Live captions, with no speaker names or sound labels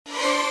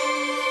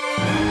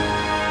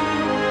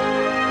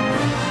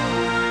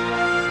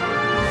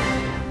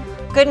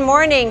Good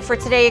morning. For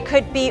today, it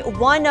could be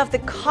one of the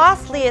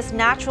costliest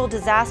natural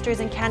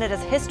disasters in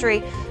Canada's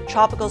history.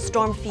 Tropical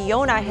storm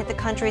Fiona hit the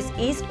country's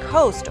east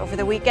coast over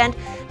the weekend,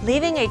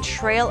 leaving a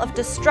trail of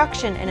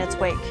destruction in its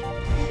wake.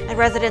 And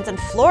residents in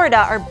Florida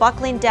are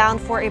buckling down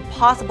for a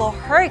possible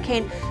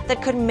hurricane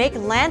that could make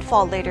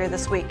landfall later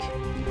this week.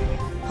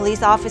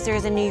 Police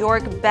officers in New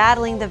York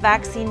battling the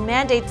vaccine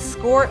mandate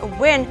score a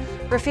win.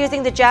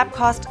 Refusing the jab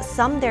cost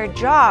some their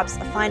jobs.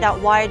 Find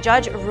out why a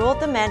judge ruled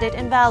the mandate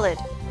invalid.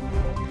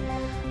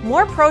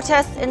 More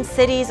protests in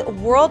cities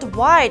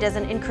worldwide as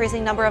an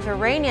increasing number of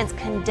Iranians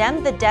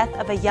condemn the death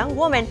of a young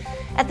woman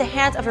at the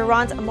hands of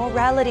Iran's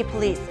morality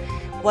police.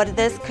 What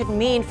this could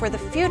mean for the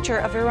future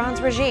of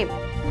Iran's regime.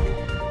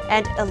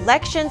 And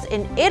elections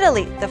in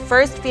Italy. The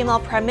first female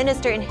prime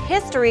minister in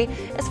history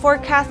is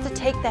forecast to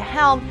take the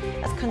helm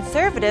as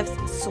conservatives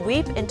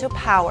sweep into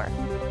power.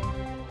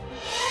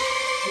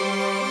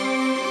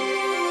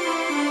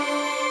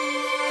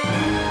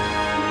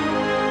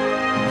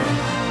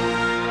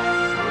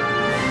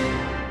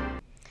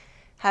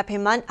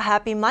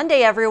 Happy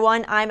Monday,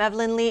 everyone. I'm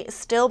Evelyn Lee,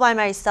 still by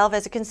myself,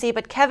 as you can see,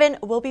 but Kevin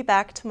will be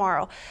back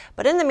tomorrow.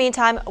 But in the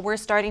meantime, we're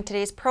starting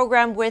today's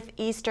program with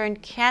Eastern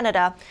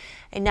Canada.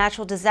 A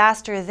natural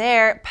disaster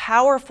there.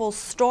 Powerful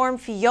storm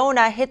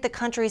Fiona hit the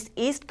country's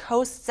east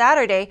coast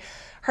Saturday.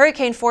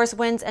 Hurricane-force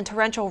winds and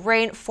torrential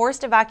rain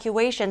forced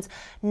evacuations,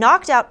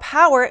 knocked out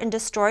power, and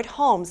destroyed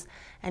homes.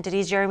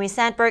 NTD's Jeremy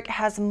Sandberg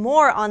has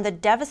more on the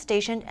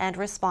devastation and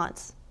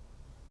response.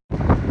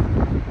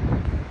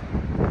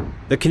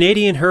 The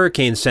Canadian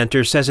Hurricane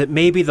Centre says it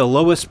may be the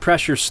lowest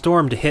pressure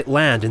storm to hit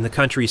land in the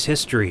country's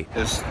history.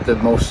 It's the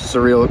most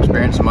surreal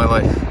experience of my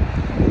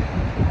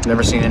life.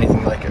 Never seen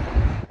anything like it.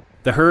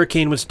 The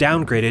hurricane was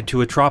downgraded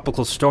to a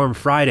tropical storm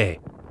Friday.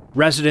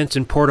 Residents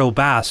in Port aux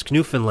Basques,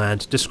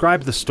 Newfoundland,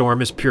 described the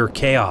storm as pure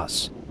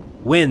chaos.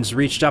 Winds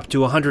reached up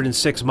to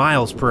 106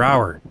 miles per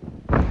hour.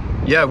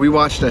 Yeah, we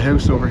watched a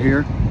house over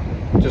here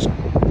just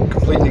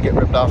completely get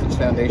ripped off its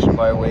foundation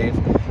by a wave.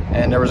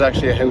 And there was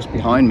actually a house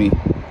behind me,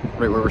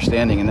 right where we're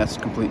standing, and that's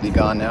completely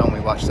gone now, and we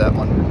watched that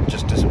one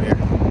just disappear.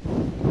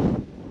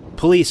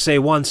 Police say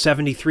one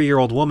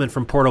 73-year-old woman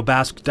from Port aux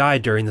Basques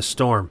died during the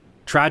storm,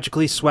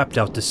 tragically swept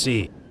out to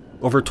sea.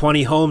 Over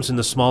 20 homes in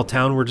the small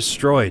town were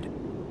destroyed.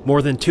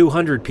 More than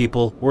 200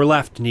 people were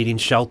left needing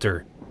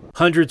shelter.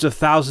 Hundreds of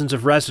thousands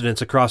of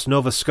residents across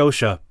Nova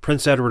Scotia,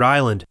 Prince Edward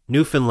Island,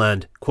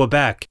 Newfoundland,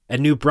 Quebec,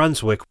 and New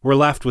Brunswick were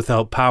left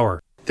without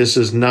power. This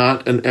is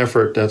not an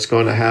effort that's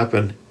going to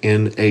happen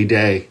in a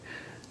day.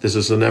 This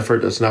is an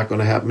effort that's not going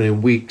to happen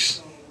in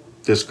weeks.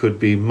 This could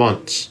be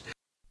months.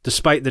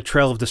 Despite the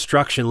trail of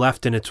destruction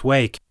left in its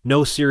wake,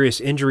 no serious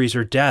injuries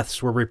or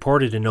deaths were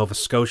reported in Nova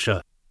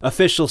Scotia.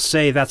 Officials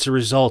say that's a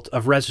result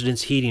of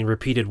residents heeding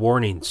repeated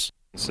warnings.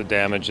 The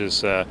damage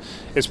is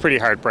pretty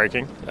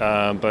heartbreaking,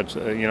 but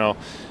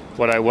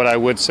what I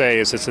would say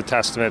is it's a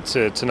testament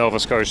to Nova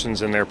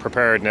Scotians and their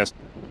preparedness.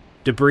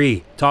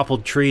 Debris,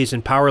 toppled trees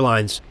and power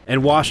lines,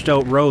 and washed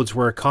out roads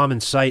were a common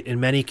sight in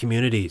many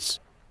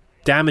communities.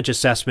 Damage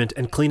assessment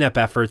and cleanup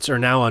efforts are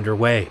now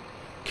underway.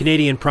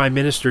 Canadian Prime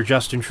Minister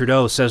Justin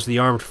Trudeau says the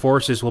armed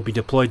forces will be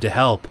deployed to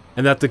help,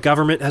 and that the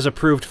government has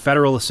approved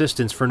federal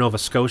assistance for Nova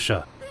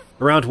Scotia.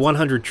 Around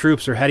 100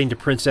 troops are heading to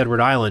Prince Edward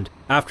Island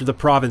after the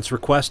province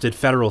requested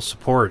federal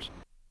support.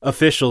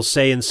 Officials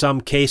say in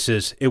some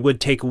cases it would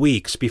take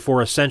weeks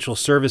before essential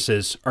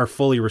services are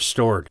fully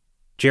restored.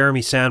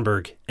 Jeremy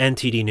Sandberg,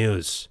 NTD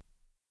News.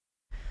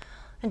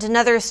 And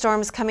another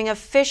storm is coming.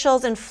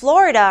 Officials in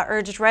Florida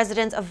urged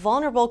residents of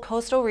vulnerable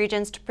coastal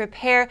regions to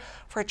prepare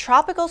for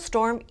Tropical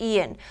Storm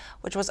Ian,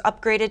 which was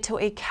upgraded to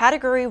a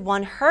Category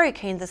 1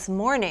 hurricane this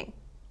morning.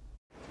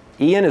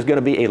 Ian is going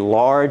to be a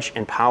large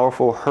and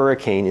powerful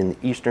hurricane in the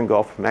eastern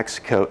Gulf of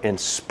Mexico and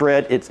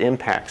spread its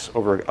impacts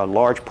over a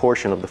large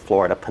portion of the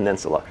Florida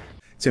peninsula.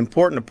 It's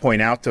important to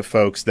point out to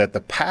folks that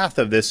the path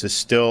of this is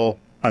still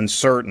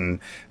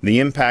uncertain. The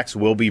impacts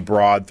will be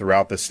broad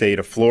throughout the state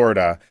of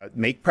Florida.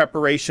 Make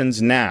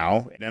preparations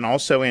now, and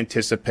also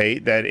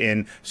anticipate that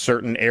in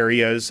certain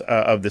areas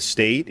of the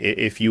state,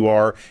 if you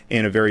are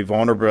in a very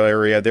vulnerable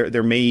area,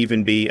 there may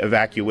even be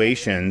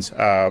evacuations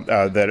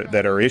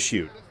that are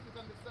issued.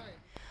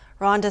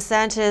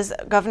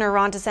 Governor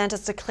Ron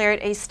DeSantis declared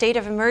a state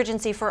of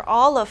emergency for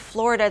all of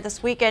Florida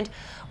this weekend,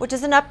 which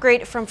is an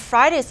upgrade from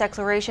Friday's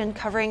declaration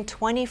covering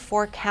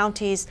 24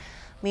 counties.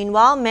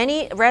 Meanwhile,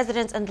 many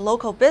residents and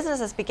local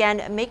businesses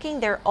began making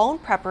their own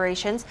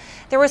preparations.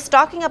 They were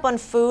stocking up on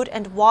food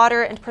and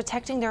water and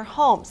protecting their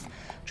homes.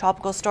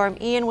 Tropical Storm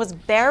Ian was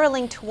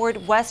barreling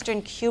toward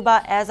western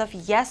Cuba as of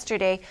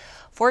yesterday.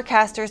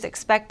 Forecasters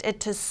expect it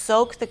to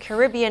soak the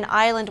Caribbean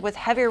island with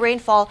heavy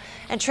rainfall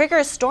and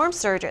trigger storm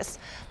surges.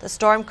 The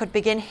storm could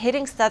begin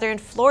hitting southern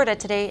Florida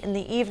today in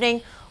the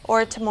evening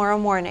or tomorrow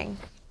morning.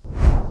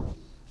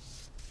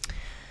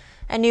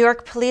 And New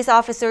York police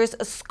officers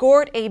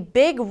scored a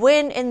big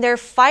win in their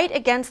fight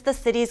against the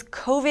city's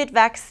COVID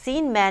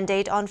vaccine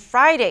mandate on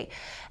Friday.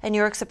 A New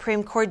York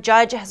Supreme Court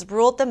judge has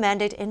ruled the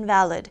mandate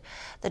invalid.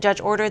 The judge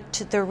ordered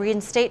the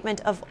reinstatement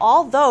of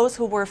all those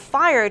who were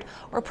fired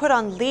or put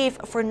on leave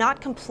for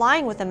not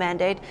complying with the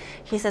mandate.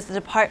 He says the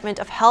Department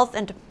of Health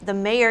and the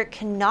mayor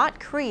cannot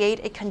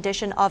create a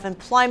condition of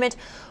employment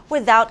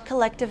without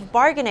collective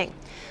bargaining.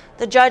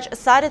 The judge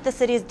cited the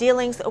city's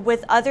dealings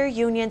with other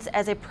unions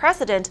as a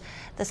precedent.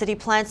 The city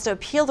plans to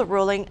appeal the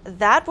ruling.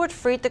 That would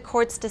freeze the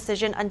court's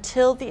decision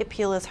until the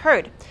appeal is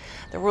heard.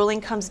 The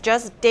ruling comes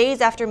just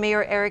days after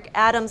Mayor Eric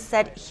Adams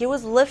said he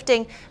was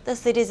lifting the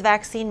city's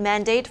vaccine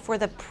mandate for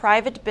the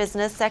private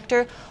business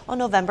sector on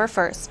November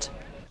 1st.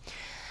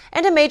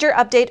 And a major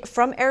update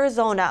from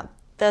Arizona.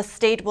 The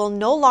state will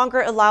no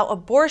longer allow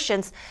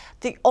abortions.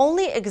 The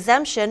only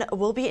exemption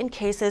will be in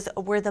cases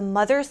where the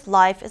mother's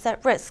life is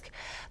at risk.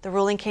 The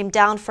ruling came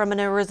down from an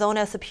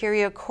Arizona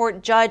Superior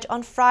Court judge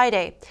on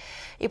Friday.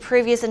 A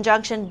previous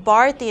injunction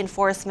barred the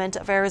enforcement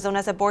of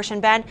Arizona's abortion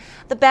ban.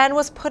 The ban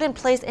was put in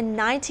place in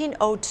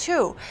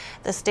 1902.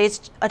 The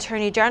state's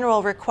attorney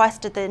general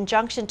requested the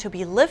injunction to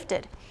be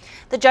lifted.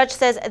 The judge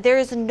says there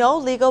is no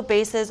legal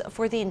basis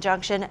for the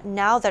injunction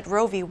now that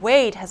Roe v.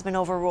 Wade has been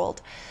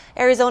overruled.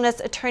 Arizona's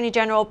attorney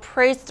general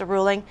praised the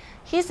ruling.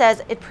 He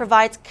says it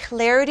provides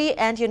clarity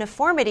and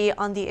uniformity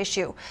on the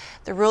issue.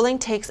 The ruling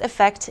takes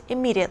effect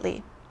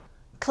immediately.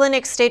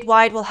 Clinics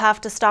statewide will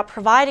have to stop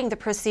providing the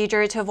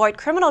procedure to avoid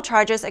criminal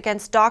charges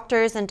against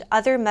doctors and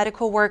other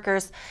medical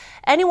workers.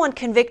 Anyone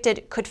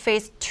convicted could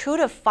face 2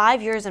 to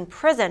 5 years in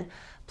prison.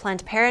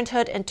 Planned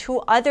Parenthood and 2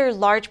 other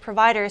large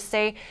providers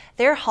say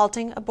they're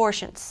halting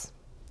abortions.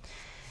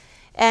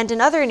 And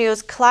in other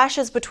news,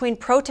 clashes between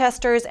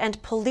protesters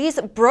and police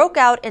broke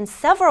out in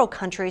several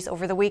countries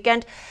over the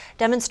weekend.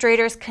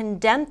 Demonstrators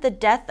condemned the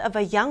death of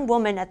a young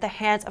woman at the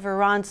hands of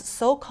Iran's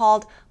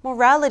so-called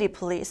morality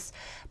police.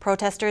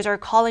 Protesters are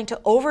calling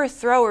to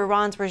overthrow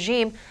Iran's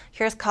regime.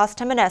 Here's Kos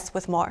Temenes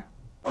with more.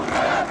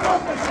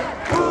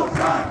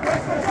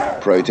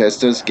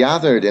 Protesters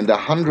gathered in the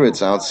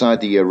hundreds outside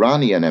the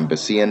Iranian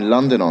embassy in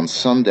London on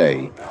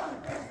Sunday.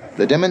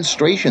 The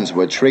demonstrations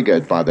were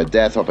triggered by the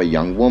death of a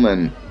young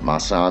woman,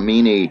 Mahsa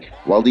Amini,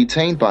 while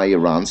detained by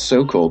Iran's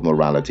so-called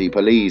morality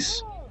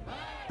police.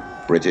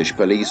 British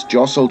police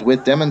jostled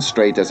with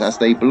demonstrators as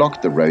they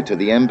blocked the road to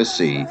the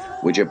embassy,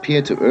 which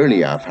appeared to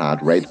earlier have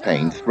had red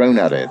paint thrown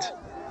at it.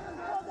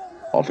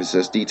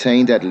 Officers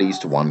detained at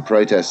least 1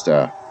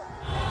 protester.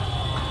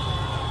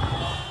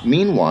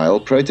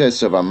 Meanwhile,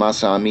 protests over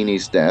Mahsa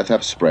Amini's death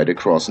have spread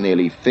across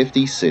nearly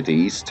 50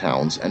 cities,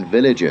 towns and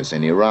villages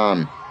in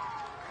Iran.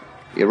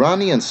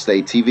 Iranian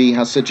state TV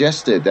has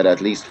suggested that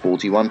at least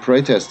 41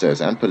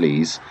 protesters and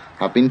police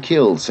have been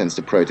killed since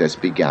the protests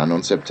began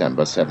on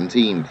September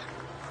 17th.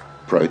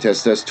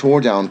 Protesters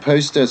tore down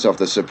posters of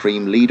the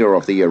supreme leader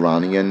of the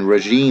Iranian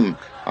regime,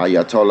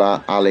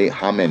 Ayatollah Ali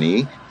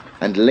Khamenei,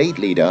 and late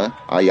leader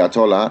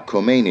Ayatollah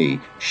Khomeini,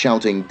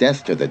 shouting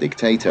death to the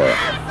dictator.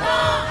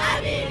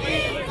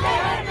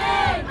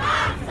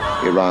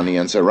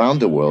 Iranians around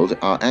the world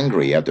are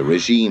angry at the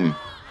regime.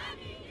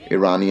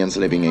 Iranians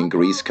living in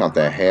Greece cut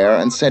their hair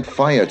and set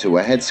fire to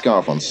a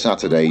headscarf on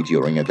Saturday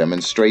during a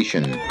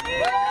demonstration.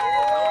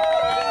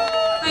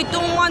 I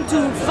don't want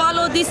to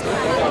follow this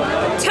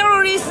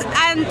terrorist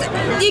and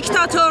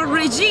dictator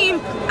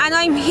regime, and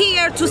I'm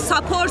here to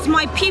support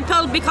my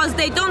people because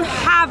they don't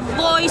have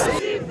voice.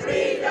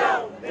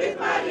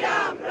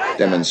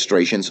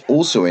 Demonstrations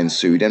also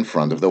ensued in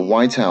front of the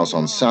White House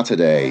on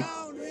Saturday.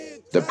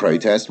 The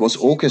protest was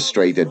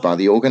orchestrated by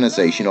the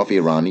Organization of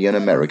Iranian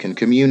American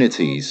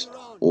Communities,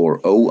 or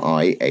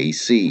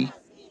OIAC.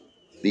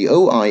 The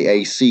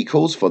OIAC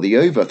calls for the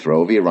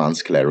overthrow of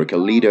Iran's clerical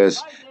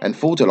leaders and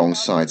fought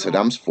alongside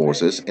Saddam's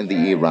forces in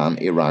the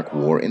Iran-Iraq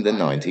War in the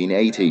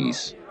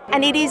 1980s.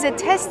 And it is a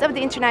test of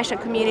the international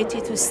community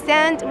to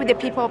stand with the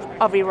people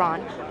of Iran.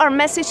 Our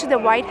message to the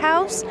White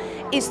House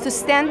is to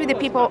stand with the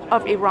people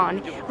of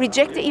Iran,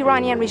 reject the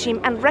Iranian regime,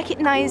 and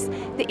recognize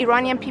the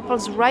Iranian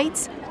people's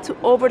rights to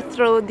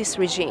overthrow this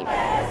regime.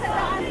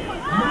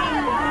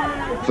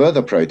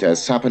 Further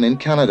protests happened in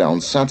Canada on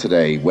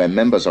Saturday, where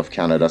members of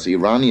Canada's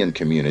Iranian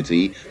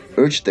community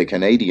urged the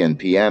Canadian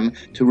PM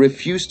to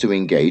refuse to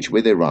engage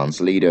with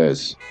Iran's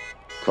leaders.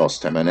 Kos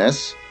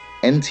Temenes,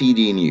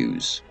 NTD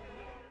News.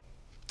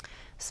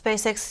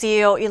 SpaceX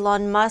CEO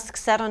Elon Musk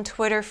said on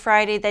Twitter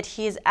Friday that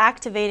he is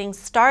activating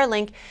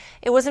Starlink.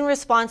 It was in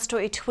response to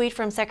a tweet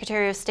from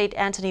Secretary of State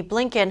Antony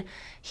Blinken.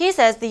 He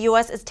says the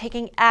U.S. is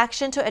taking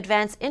action to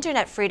advance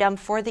internet freedom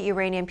for the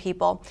Iranian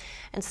people.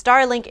 And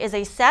Starlink is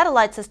a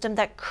satellite system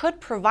that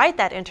could provide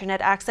that internet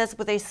access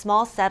with a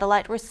small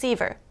satellite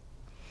receiver.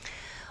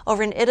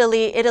 Over in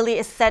Italy, Italy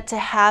is set to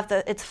have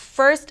its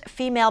first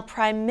female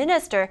prime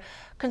minister.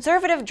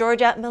 Conservative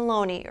Giorgia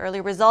Meloni. Early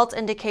results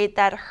indicate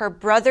that her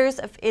Brothers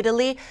of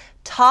Italy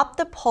topped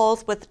the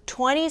polls with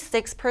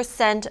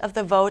 26% of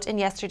the vote in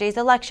yesterday's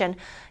election.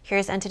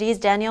 Here's NTD's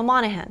Daniel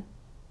Monahan.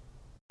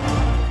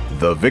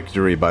 The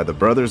victory by the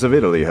Brothers of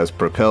Italy has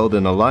propelled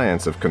an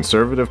alliance of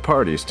conservative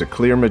parties to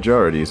clear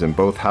majorities in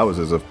both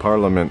houses of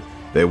parliament.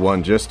 They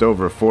won just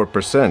over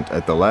 4%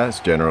 at the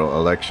last general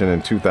election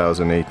in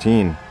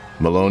 2018.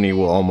 Meloni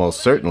will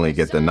almost certainly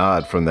get the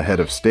nod from the head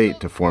of state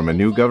to form a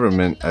new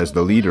government as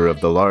the leader of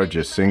the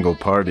largest single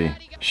party.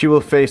 She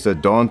will face a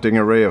daunting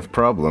array of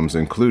problems,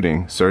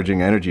 including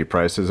surging energy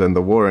prices and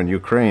the war in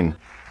Ukraine.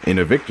 In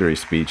a victory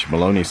speech,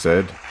 Meloni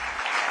said,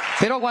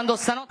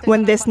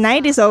 "When this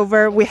night is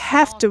over, we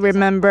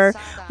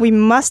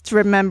must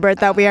remember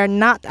that we are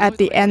not at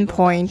the end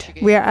point.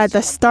 We are at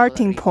the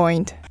starting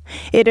point.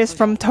 It is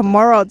from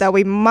tomorrow that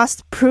we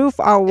must prove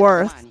our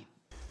worth."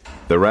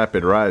 The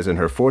rapid rise in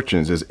her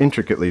fortunes is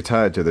intricately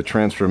tied to the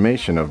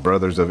transformation of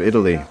Brothers of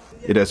Italy.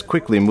 It has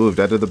quickly moved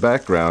out of the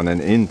background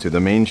and into the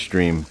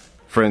mainstream.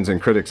 Friends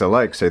and critics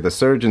alike say the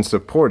surge in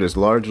support is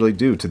largely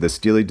due to the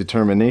steely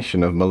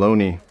determination of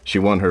Meloni. She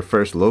won her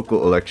first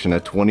local election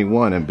at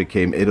 21 and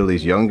became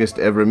Italy's youngest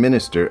ever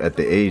minister at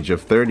the age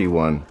of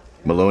 31.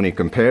 Meloni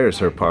compares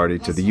her party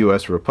to the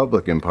U.S.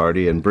 Republican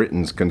Party and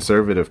Britain's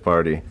Conservative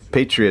Party.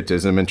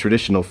 Patriotism and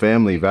traditional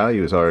family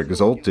values are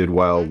exalted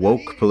while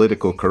woke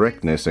political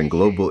correctness and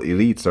global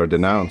elites are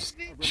denounced.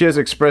 She has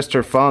expressed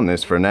her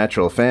fondness for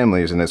natural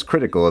families and is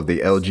critical of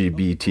the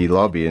LGBT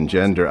lobby and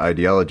gender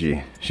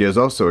ideology. She has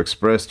also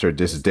expressed her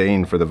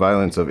disdain for the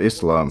violence of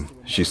Islam.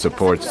 She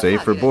supports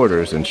safer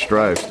borders and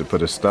strives to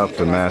put a stop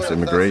to mass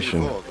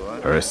immigration.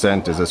 Her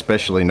ascent is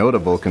especially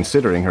notable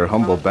considering her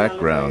humble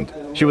background.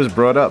 She was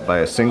brought up by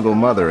a single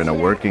mother in a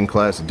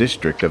working-class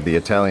district of the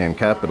Italian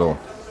capital.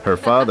 Her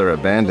father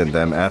abandoned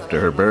them after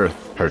her birth.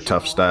 Her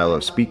tough style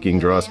of speaking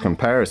draws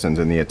comparisons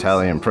in the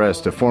Italian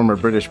press to former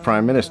British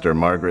Prime Minister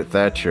Margaret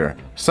Thatcher.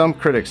 Some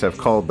critics have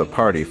called the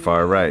party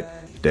far-right.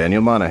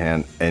 Daniel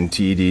Monahan,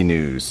 NTD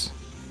News.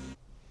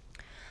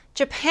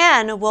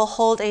 Japan will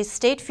hold a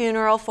state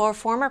funeral for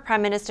former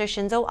Prime Minister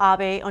Shinzo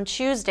Abe on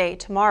Tuesday,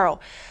 tomorrow.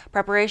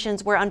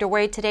 Preparations were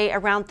underway today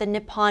around the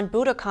Nippon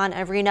Budokan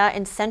Arena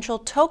in central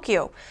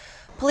Tokyo.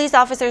 Police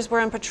officers were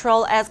on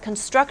patrol as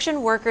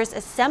construction workers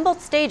assembled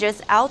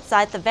stages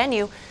outside the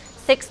venue.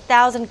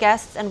 6,000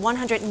 guests and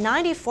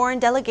 190 foreign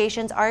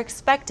delegations are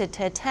expected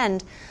to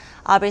attend.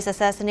 Abe's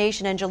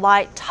assassination in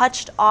July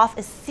touched off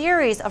a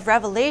series of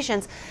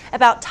revelations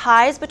about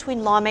ties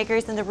between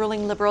lawmakers in the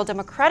ruling Liberal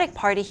Democratic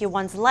Party he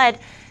once led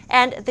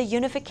and the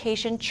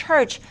Unification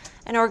Church,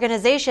 an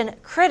organization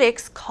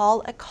critics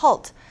call a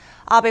cult.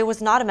 Abe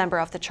was not a member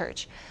of the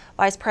church.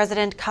 Vice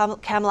President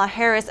Kamala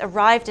Harris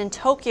arrived in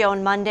Tokyo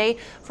on Monday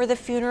for the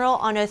funeral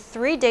on a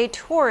 3-day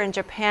tour in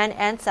Japan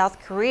and South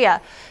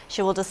Korea.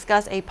 She will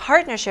discuss a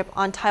partnership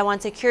on Taiwan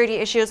security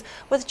issues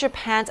with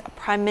Japan's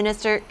Prime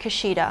Minister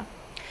Kishida.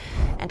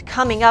 And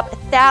coming up,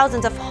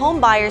 thousands of home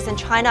buyers in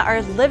China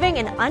are living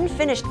in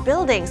unfinished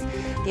buildings.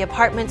 The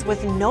apartments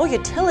with no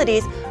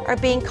utilities are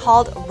being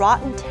called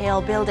rotten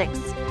tail buildings.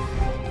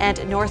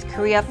 And North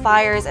Korea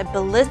fires a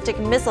ballistic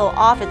missile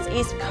off its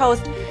east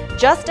coast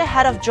just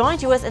ahead of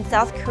joint U.S. and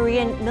South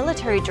Korean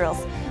military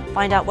drills.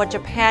 Find out what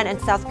Japan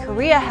and South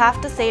Korea have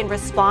to say in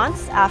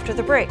response after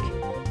the break.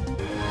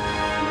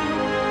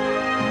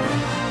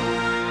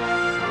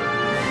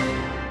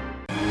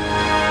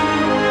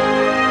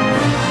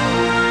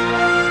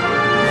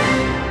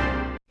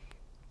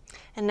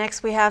 And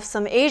next we have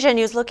some Asia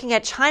news. Looking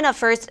at China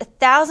first,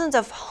 thousands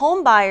of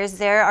home buyers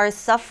there are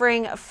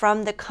suffering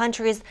from the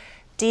country's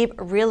deep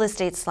real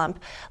estate slump,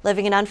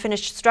 living in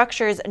unfinished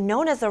structures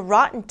known as the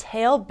rotten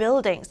tail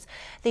buildings.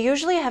 They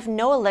usually have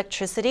no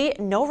electricity,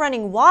 no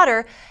running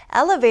water,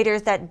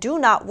 elevators that do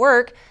not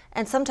work,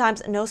 and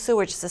sometimes no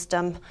sewage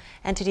system.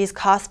 NTD's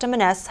Costa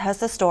Menes has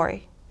the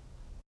story.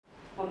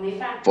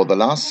 For the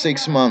last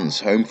 6 months,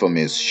 home for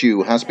Ms.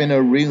 Xu has been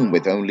a room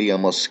with only a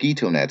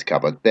mosquito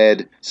net-covered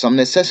bed, some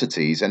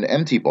necessities and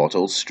empty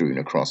bottles strewn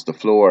across the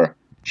floor.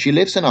 She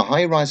lives in a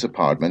high-rise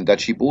apartment that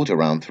she bought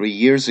around 3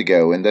 years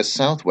ago in the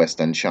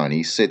southwestern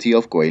Chinese city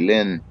of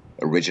Guilin,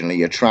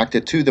 originally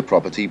attracted to the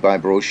property by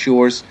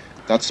brochures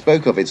that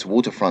spoke of its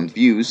waterfront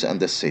views and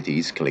the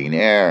city's clean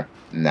air.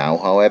 Now,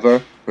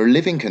 however, her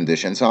living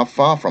conditions are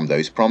far from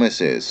those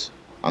promises.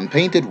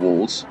 Unpainted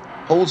walls,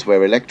 holes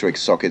where electric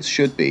sockets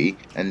should be,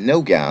 and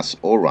no gas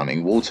or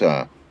running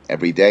water.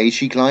 Every day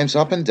she climbs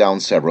up and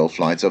down several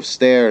flights of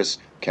stairs,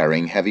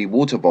 carrying heavy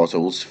water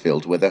bottles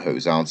filled with a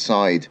hose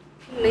outside.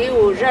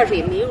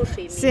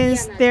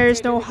 Since there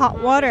is no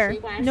hot water,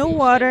 no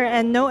water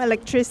and no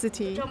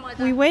electricity,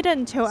 we wait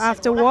until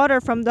after water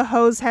from the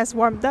hose has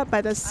warmed up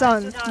by the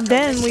sun.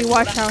 Then we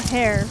wash our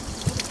hair.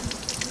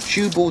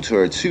 Xu bought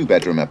her a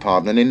 2-bedroom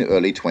apartment in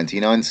early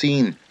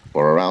 2019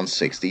 for around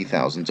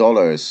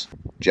 $60,000,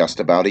 just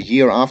about a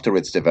year after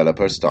its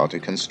developer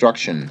started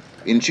construction.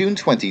 In June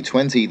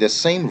 2020, the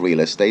same real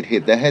estate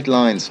hit the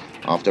headlines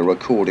after a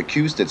court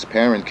accused its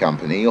parent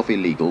company of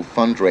illegal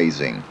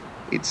fundraising.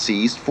 It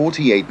seized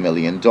 $48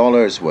 million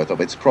worth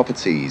of its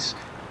properties,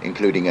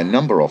 including a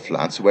number of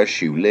flats where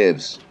Xu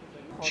lives.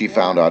 She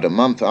found out a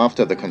month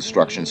after the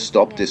construction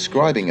stopped,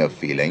 describing her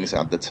feelings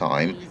at the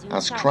time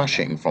as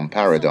crashing from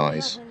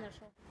paradise.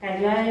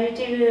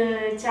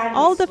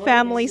 All the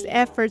family's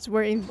efforts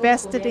were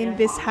invested in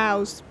this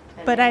house,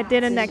 but I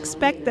didn't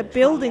expect the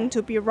building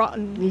to be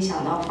rotten.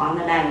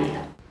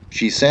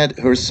 She said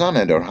her son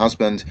and her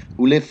husband,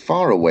 who live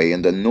far away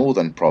in the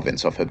northern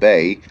province of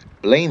Hebei,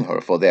 blame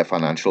her for their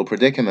financial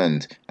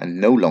predicament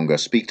and no longer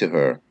speak to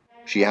her.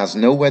 She has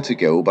nowhere to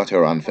go but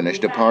her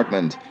unfinished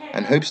apartment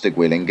and hopes the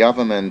Guilin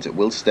government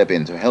will step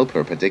in to help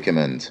her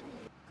predicament.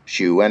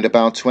 Xu and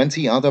about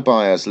 20 other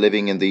buyers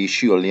living in the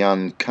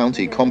Xuelian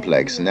County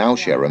complex now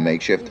share a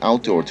makeshift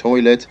outdoor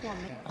toilet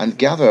and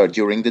gather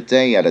during the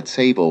day at a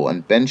table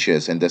and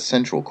benches in the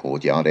central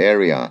courtyard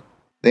area.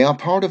 They are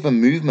part of a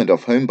movement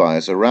of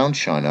homebuyers around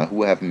China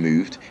who have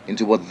moved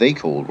into what they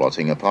call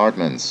rotting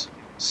apartments.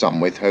 Some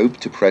with hope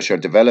to pressure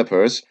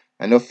developers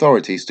and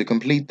authorities to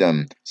complete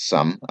them,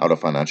 some out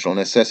of financial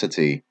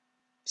necessity.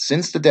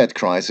 Since the debt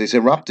crisis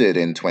erupted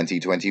in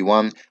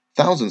 2021,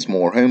 thousands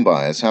more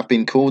homebuyers have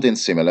been caught in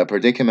similar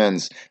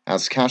predicaments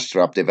as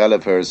cash-strapped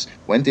developers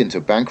went into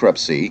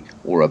bankruptcy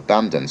or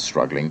abandoned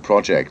struggling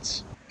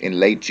projects. In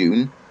late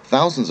June,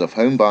 thousands of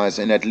homebuyers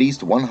in at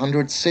least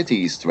 100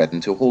 cities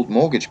threatened to hold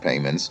mortgage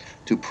payments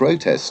to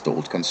protest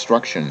stalled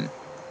construction.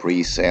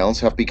 Pre-sales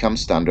have become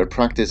standard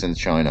practice in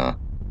China.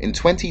 In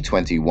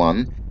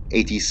 2021,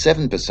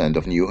 87%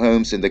 of new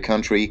homes in the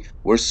country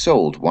were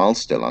sold while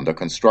still under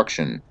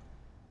construction.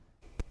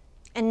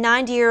 A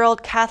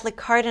 90-year-old Catholic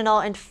cardinal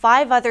and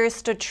 5 others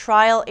stood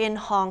trial in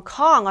Hong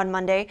Kong on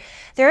Monday.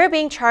 They are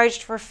being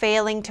charged for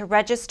failing to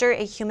register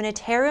a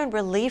humanitarian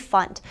relief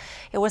fund.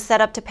 It was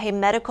set up to pay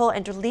medical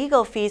and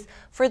legal fees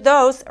for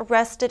those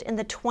arrested in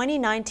the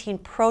 2019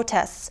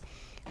 protests.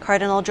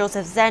 Cardinal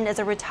Joseph Zen is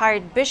a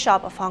retired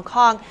bishop of Hong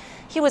Kong.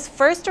 He was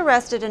first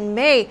arrested in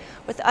May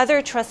with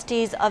other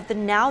trustees of the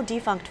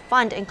now-defunct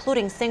fund,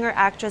 including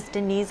singer-actress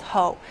Denise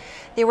Ho.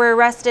 They were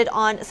arrested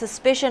on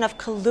suspicion of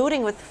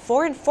colluding with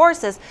foreign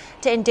forces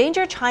to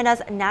endanger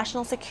China's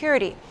national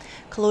security.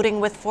 Colluding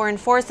with foreign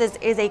forces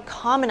is a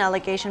common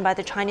allegation by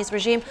the Chinese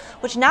regime,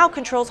 which now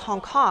controls Hong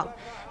Kong.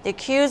 The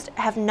accused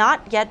have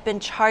not yet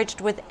been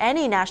charged with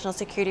any national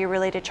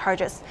security-related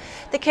charges.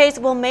 The case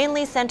will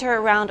mainly center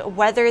around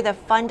whether the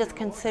fund is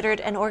considered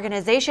an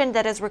organization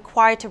that is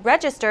required to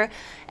register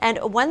and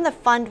when the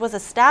fund was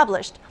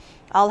established.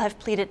 All have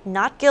pleaded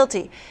not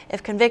guilty.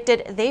 If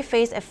convicted, they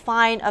face a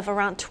fine of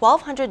around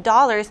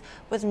 $1,200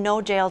 with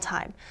no jail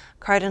time.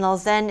 Cardinal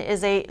Zen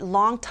is a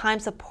longtime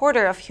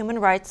supporter of human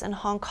rights in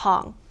Hong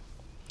Kong.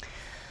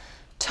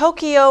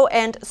 Tokyo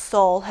and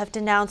Seoul have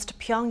denounced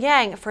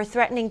Pyongyang for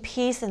threatening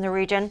peace in the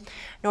region.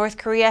 North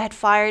Korea had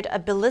fired a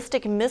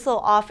ballistic missile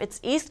off its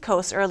east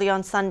coast early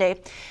on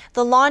Sunday.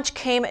 The launch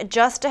came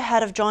just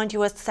ahead of joint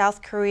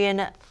U.S.-South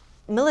Korean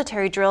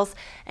military drills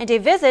and a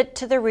visit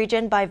to the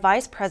region by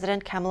Vice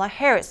President Kamala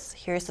Harris.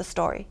 Here's the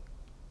story.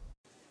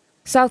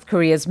 South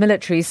Korea's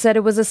military said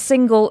it was a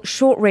single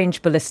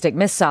short-range ballistic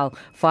missile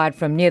fired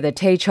from near the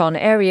Daecheon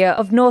area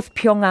of North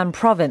Pyongan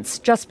province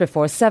just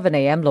before 7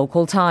 a.m.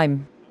 local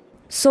time.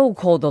 Seoul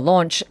called the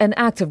launch an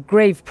act of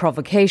grave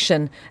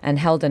provocation and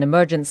held an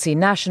emergency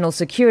National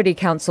Security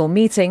Council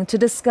meeting to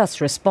discuss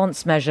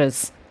response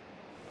measures.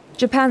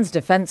 Japan's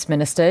defense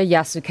minister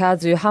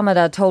Yasukazu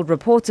Hamada told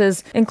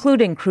reporters,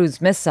 including cruise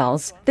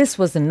missiles, this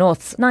was the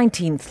North's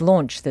 19th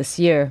launch this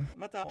year.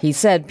 He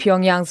said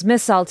Pyongyang's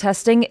missile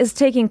testing is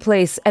taking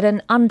place at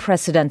an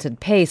unprecedented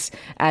pace,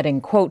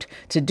 adding, quote,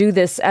 "To do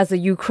this as the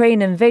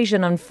Ukraine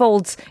invasion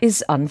unfolds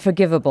is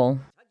unforgivable."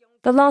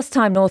 The last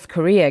time North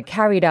Korea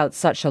carried out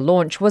such a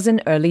launch was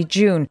in early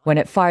June, when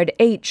it fired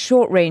 8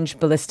 short-range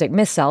ballistic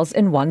missiles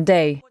in one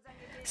day.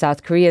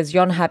 South Korea's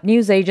Yonhap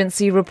news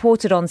agency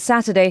reported on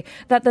Saturday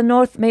that the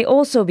North may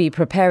also be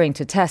preparing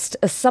to test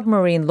a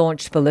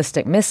submarine-launched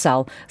ballistic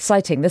missile,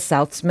 citing the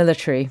South's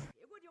military.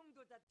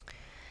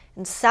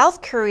 And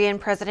South Korean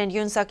President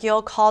Yoon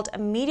Suk-yeol called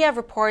media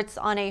reports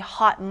on a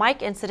hot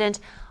mic incident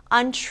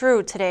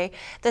untrue today.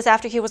 This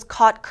after he was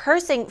caught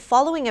cursing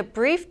following a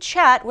brief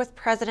chat with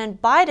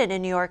President Biden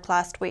in New York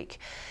last week.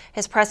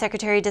 His press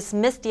secretary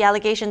dismissed the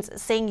allegations,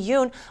 saying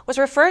Yoon was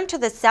referring to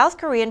the South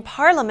Korean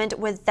parliament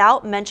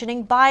without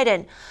mentioning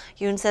Biden.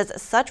 Yoon says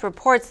such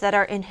reports that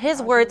are, in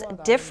his words,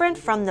 different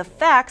from the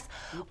facts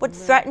would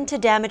threaten to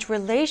damage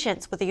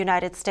relations with the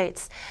United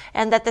States,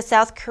 and that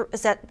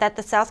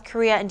the South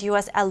Korea and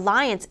U.S.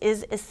 alliance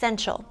is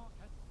essential.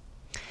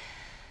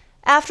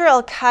 After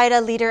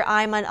al-Qaeda leader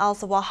Ayman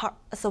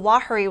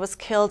al-Zawahiri was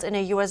killed in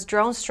a U.S.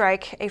 drone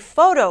strike, a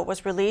photo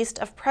was released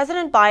of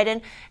President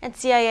Biden and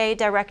CIA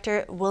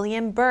Director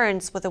William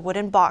Burns with a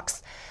wooden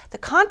box. The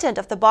content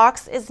of the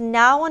box is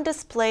now on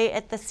display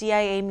at the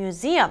CIA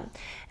Museum.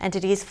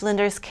 NTD's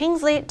Flinders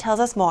Kingsley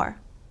tells us more.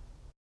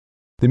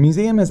 The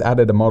museum has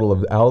added a model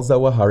of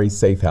al-Zawahiri's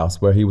safe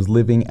house where he was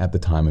living at the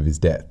time of his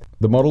death.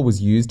 The model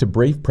was used to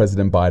brief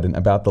President Biden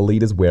about the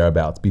leader's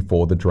whereabouts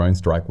before the drone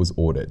strike was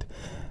ordered.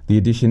 The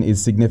addition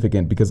is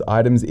significant because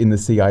items in the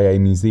CIA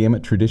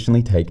museum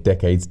traditionally take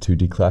decades to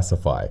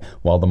declassify,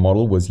 while the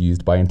model was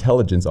used by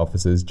intelligence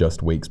officers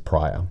just weeks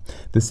prior.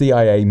 The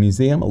CIA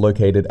museum,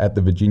 located at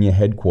the Virginia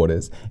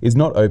headquarters, is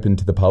not open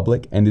to the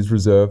public and is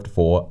reserved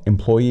for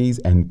employees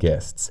and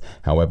guests.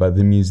 However,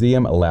 the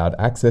museum allowed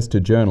access to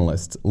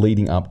journalists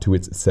leading up to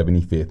its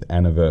 75th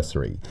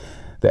anniversary.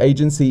 The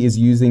agency is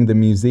using the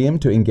museum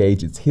to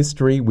engage its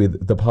history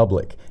with the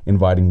public,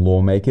 inviting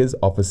lawmakers,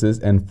 officers,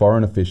 and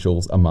foreign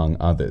officials, among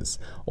others.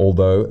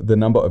 Although the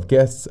number of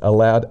guests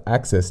allowed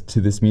access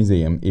to this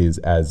museum is,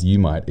 as you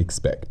might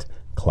expect,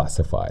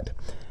 classified.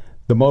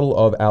 The model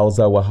of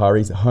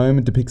al-Zawahiri's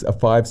home depicts a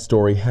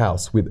 5-story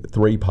house with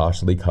 3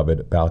 partially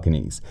covered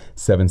balconies.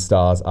 7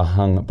 stars are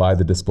hung by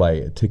the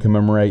display to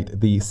commemorate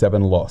the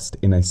 7 lost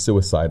in a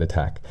suicide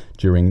attack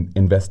during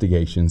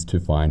investigations to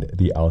find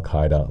the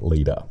Al-Qaeda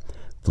leader.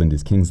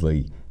 Flinders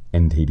Kingsley,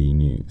 NTD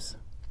News.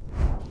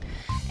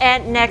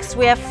 And next,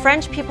 we have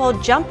French people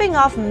jumping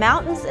off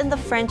mountains in the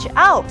French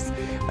Alps.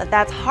 But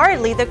that's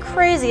hardly the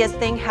craziest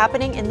thing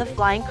happening in the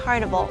Flying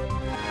Carnival.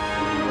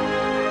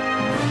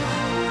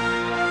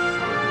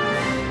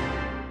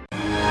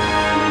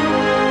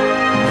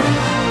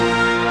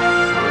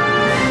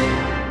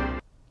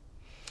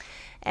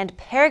 And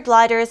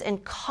paragliders in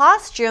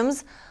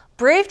costumes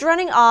braved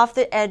running off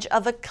the edge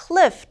of a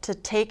cliff to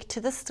take to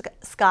the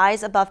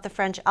skies above the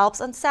French Alps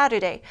on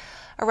Saturday.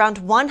 Around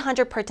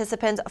 100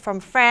 participants from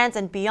France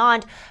and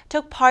beyond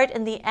took part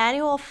in the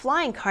annual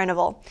Flying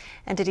Carnival.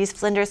 NTD's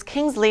Flinders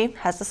Kingsley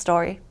has the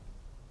story.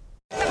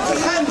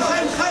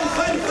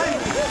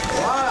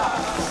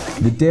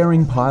 The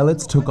daring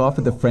pilots took off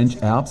at the French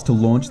Alps to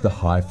launch the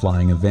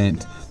high-flying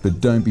event. But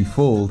don't be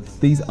fooled,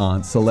 these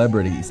aren't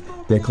celebrities.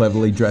 They're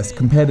cleverly dressed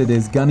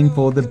competitors gunning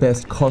for the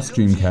best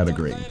costume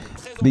category.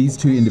 These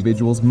 2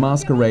 individuals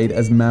masquerade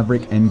as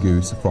Maverick and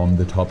Goose from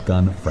the Top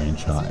Gun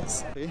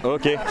franchise.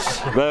 Okay,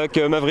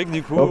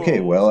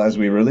 well, as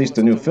we released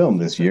a new film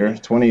this year,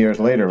 20 years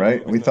later,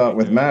 right? We thought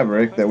with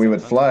Maverick that we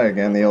would fly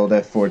again the old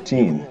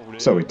F-14.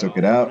 So we took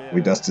it out,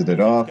 we dusted it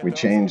off, we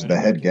changed the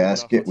head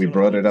gasket, we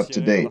brought it up to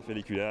date.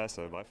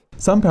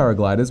 Some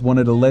paragliders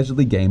wanted a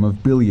leisurely game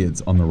of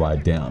billiards on the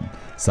ride down.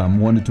 Some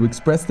wanted to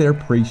express their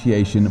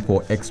appreciation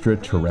for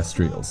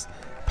extraterrestrials.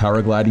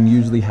 Paragliding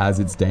usually has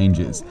its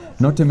dangers,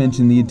 not to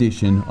mention the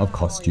addition of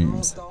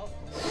costumes.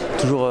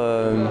 You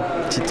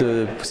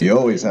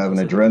always have an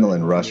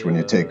adrenaline rush when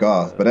you take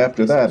off, but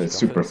after that it's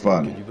super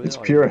fun. It's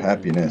pure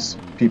happiness.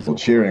 People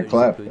cheer and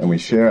clap, and we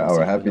share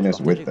our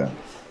happiness with them.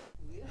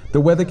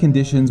 The weather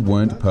conditions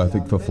weren't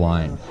perfect for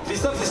flying.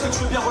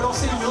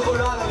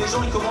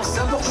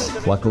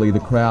 Luckily, the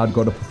crowd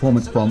got a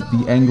performance from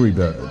the Angry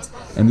Birds,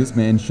 and this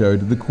man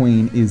showed the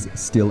Queen is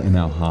still in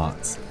our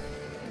hearts.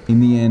 In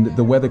the end,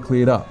 the weather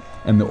cleared up,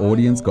 and the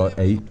audience got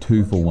a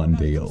 2-for-1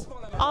 deal.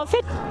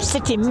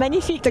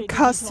 The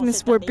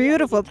costumes were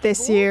beautiful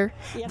this year.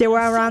 There were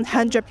around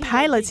 100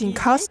 pilots in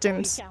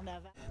costumes.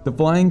 The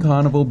Flying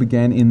Carnival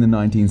began in the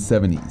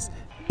 1970s.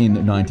 In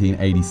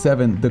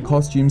 1987, the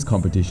costumes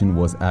competition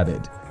was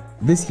added.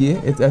 This year,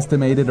 it's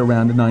estimated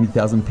around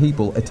 90,000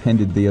 people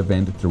attended the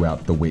event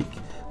throughout the week.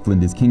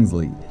 Flinders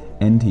Kingsley,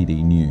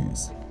 NTD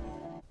News.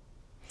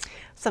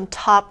 Some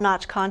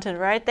top-notch content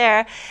right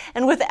there.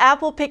 And with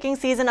apple picking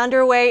season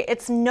underway,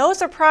 it's no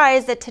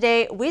surprise that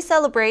today we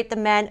celebrate the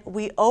man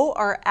we owe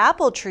our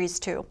apple trees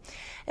to.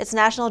 It's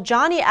National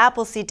Johnny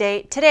Appleseed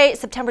Day. Today,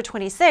 September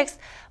 26th,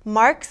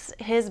 marks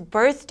his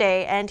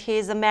birthday, and he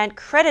is a man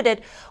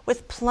credited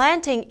with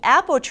planting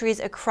apple trees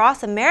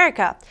across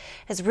America.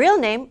 His real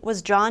name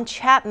was John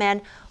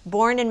Chapman,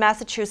 born in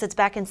Massachusetts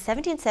back in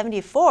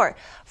 1774.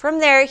 From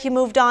there, he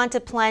moved on to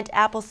plant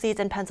apple seeds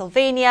in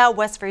Pennsylvania,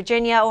 West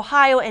Virginia,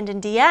 Ohio, and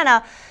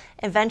Indiana.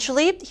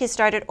 Eventually, he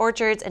started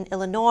orchards in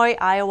Illinois,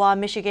 Iowa,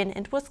 Michigan,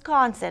 and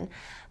Wisconsin.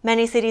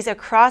 Many cities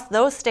across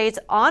those states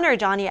honor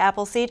Johnny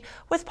Appleseed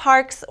with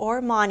parks or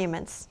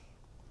monuments.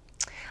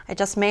 I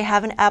just may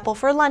have an apple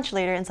for lunch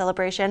later in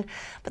celebration.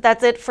 But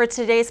that's it for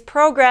today's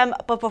program.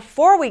 But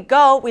before we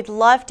go, we'd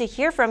love to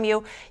hear from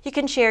you. You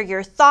can share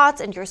your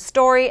thoughts and your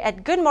story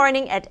at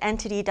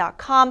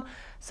goodmorning@ntd.com.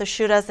 So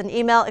shoot us an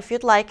email if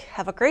you'd like.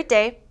 Have a great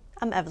day.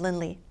 I'm Evelyn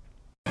Lee.